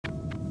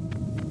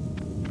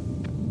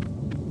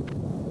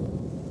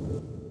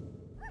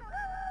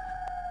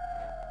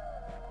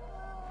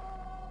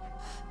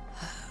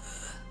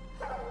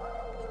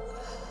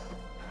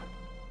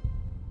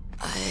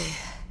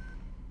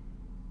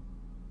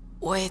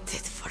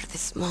waited for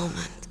this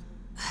moment.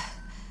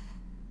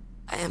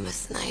 I am a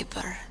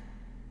sniper.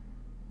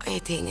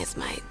 Waiting is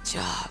my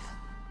job.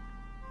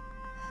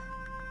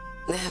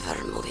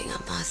 Never moving a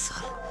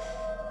muscle.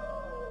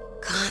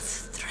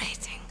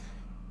 Concentrating.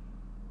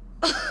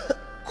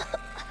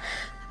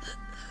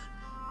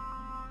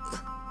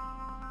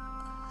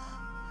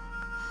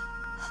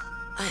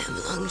 I am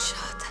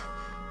Longshot.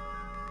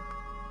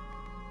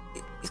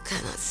 You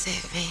cannot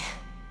save me.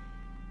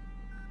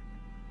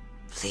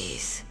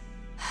 Please.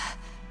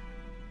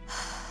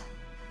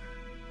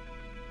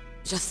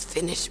 Just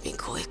finish me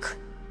quick.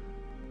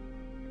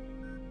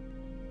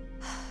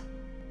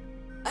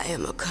 I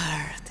am a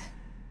Kurd.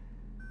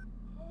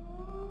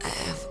 I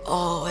have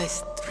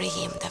always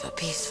dreamed of a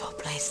peaceful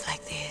place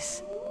like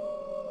this.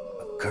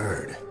 A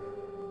Kurd?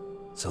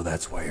 So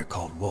that's why you're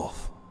called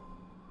Wolf.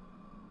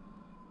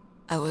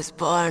 I was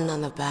born on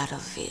the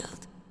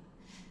battlefield.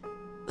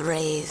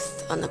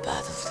 Raised on the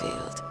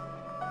battlefield.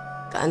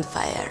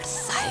 Gunfire,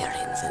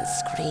 sirens, and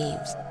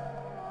screams.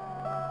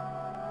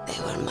 They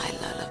were my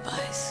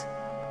lullabies.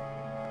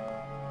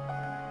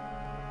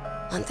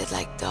 Hunted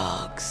like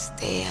dogs,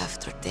 day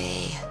after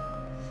day.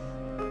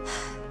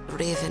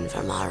 Driven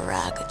from our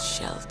ragged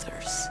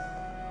shelters.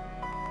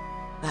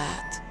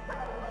 That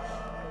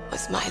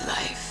was my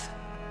life.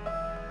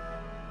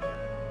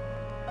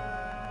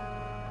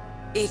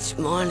 Each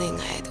morning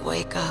I'd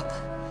wake up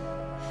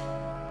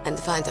and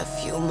find a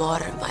few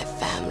more of my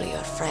family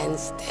or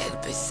friends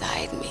dead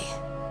beside me.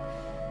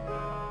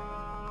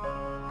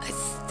 I'd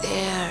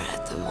stare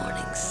at the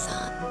morning sun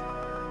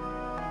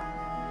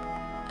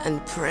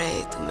and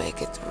pray to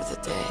make it through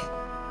the day.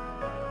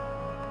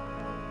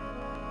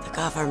 The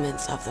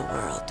governments of the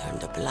world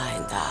turned a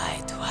blind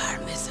eye to our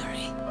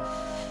misery.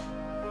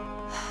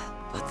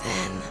 But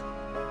then,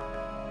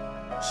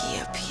 he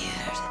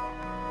appeared.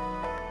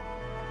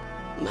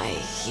 My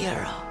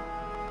hero.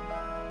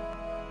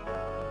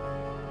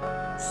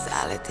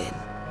 Saladin.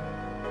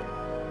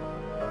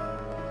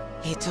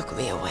 He took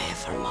me away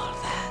from all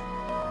that.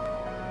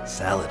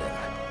 Saladin?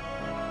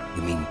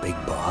 You mean Big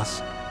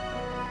Boss?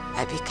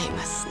 I became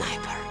a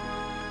sniper.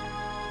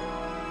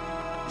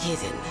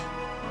 Hidden.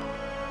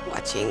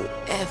 Watching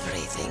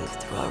everything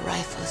through a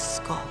rifle's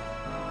scope.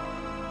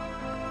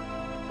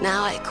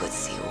 Now I could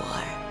see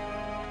war.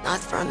 Not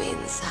from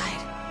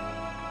inside,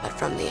 but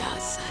from the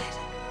outside.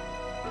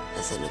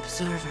 As an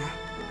observer.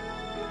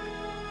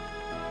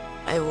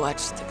 I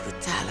watched the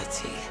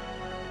brutality,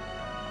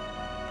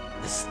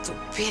 the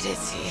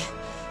stupidity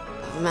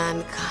of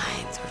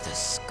mankind through the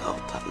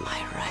scope of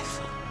my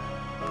rifle.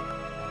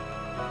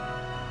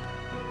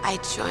 I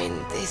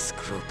joined this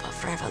group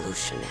of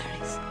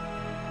revolutionaries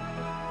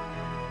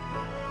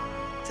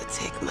to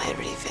take my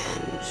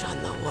revenge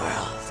on the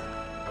world.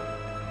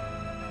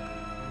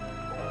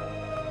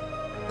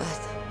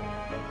 But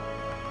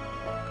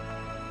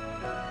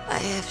I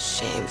have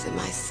shamed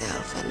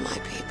myself and my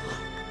people.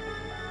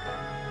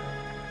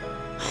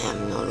 I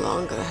am no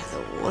longer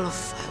the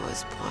wolf I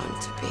was born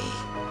to be.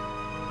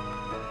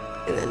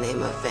 In the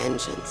name of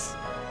vengeance,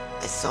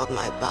 I sold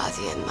my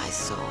body and my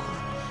soul.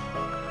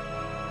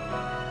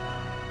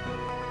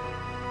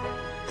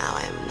 Now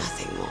I am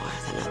nothing more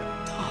than a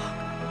dog.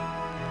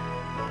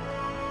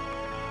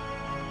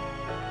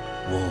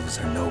 Wolves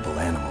are noble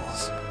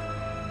animals.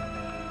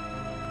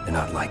 They're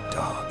not like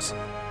dogs.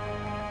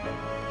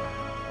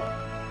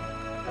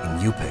 In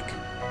Yupik,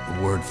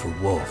 the word for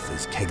wolf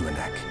is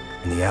Keglenek,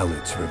 and the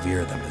Aleuts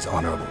revere them as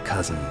honorable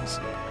cousins.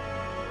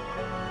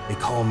 They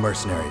call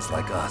mercenaries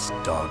like us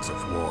dogs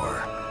of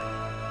war.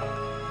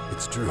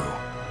 It's true.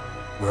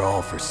 We're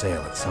all for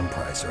sale at some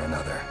price or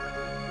another.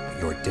 But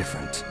you're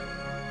different.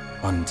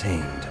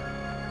 Untamed.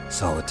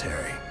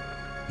 Solitary.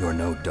 You're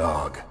no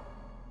dog.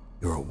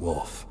 You're a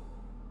wolf.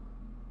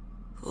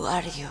 Who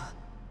are you?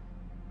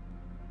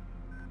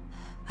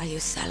 Are you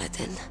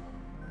Saladin?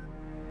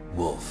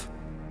 Wolf.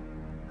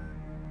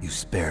 You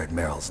spared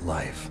Meryl's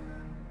life.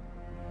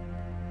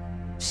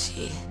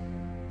 She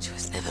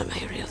was never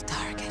my real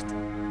target.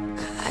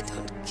 I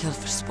don't kill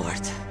for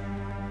sport.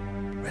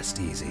 Rest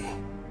easy.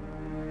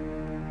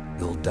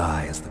 You'll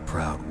die as the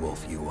proud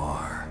wolf you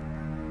are.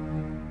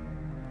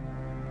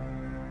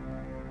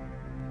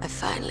 I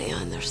finally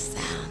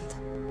understand.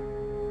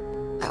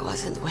 I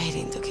wasn't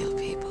waiting to kill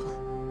people.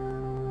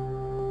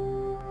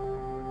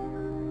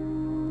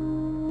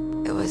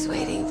 I was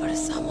waiting for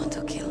someone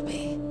to kill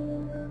me.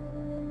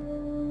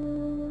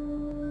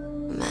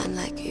 A man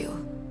like you.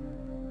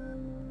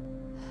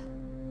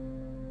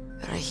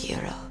 You're a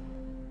hero.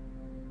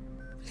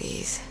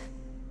 Please,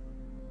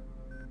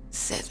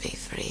 set me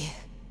free.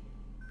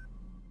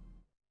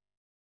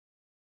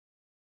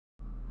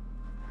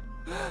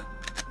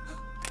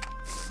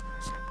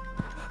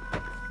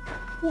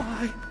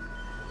 Why?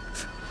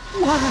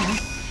 Why?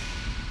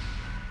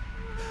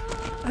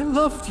 I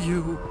loved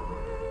you.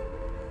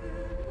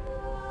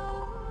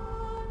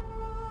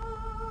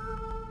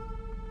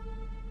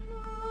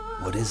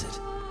 What is it?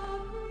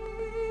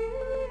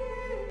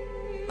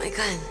 My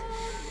gun.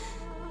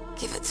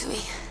 Give it to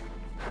me.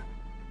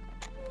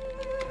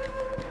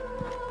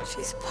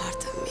 She's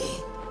part of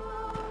me.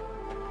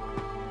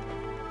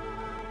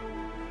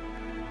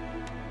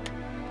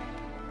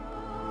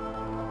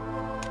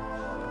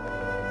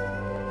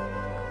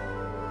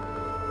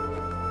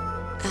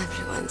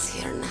 Everyone's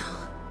here now.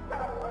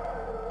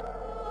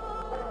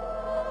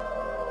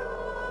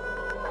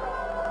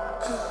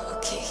 Oh,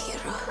 okay,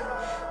 hero.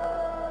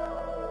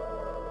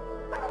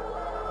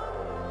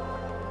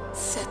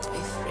 Set me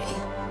free.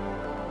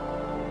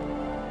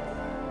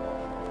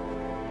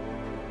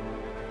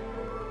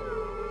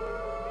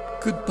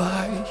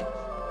 Goodbye.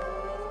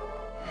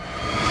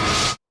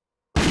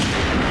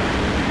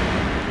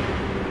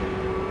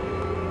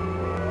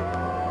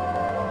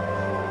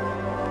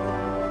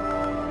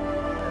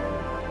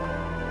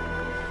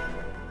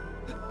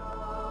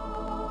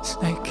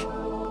 Snake,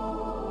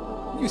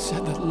 you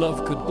said that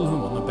love could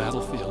bloom on the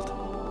battlefield.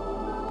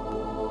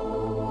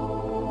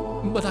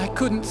 But I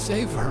couldn't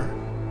save her.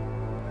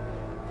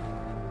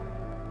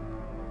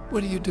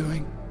 What are you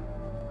doing?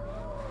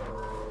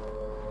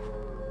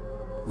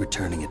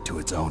 Returning it to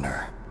its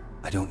owner.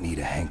 I don't need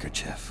a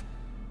handkerchief.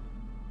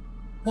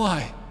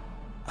 Why?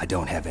 I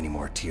don't have any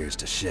more tears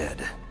to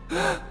shed.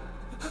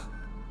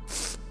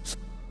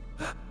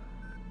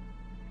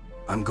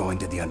 I'm going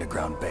to the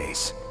underground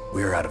base.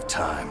 We're out of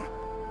time.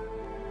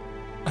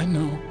 I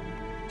know.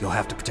 You'll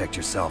have to protect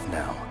yourself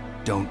now.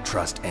 Don't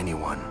trust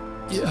anyone.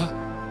 Yeah.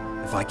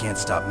 If I can't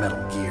stop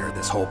Metal Gear,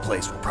 this whole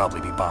place will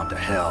probably be bombed to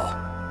hell.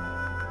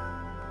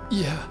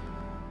 Yeah.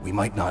 We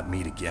might not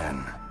meet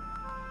again.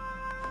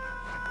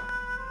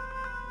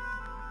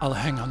 I'll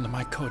hang on to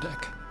my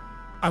codec.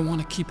 I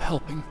want to keep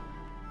helping.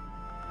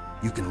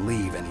 You can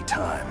leave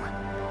anytime.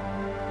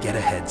 Get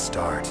a head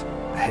start.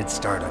 A head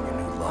start on your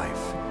new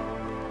life.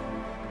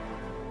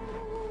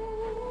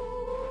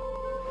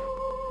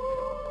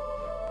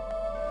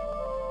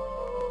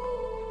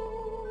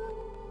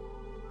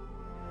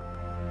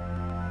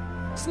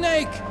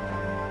 Snake!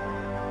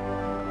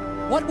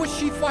 What was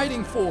she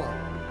fighting for?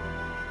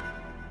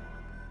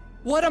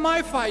 What am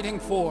I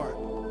fighting for?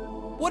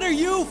 What are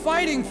you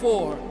fighting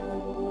for?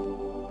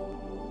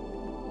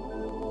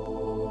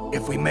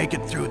 If we make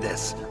it through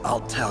this,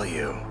 I'll tell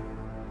you.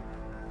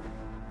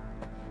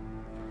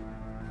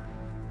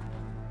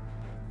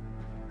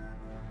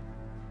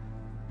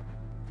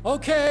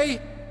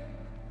 Okay.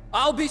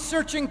 I'll be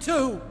searching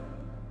too.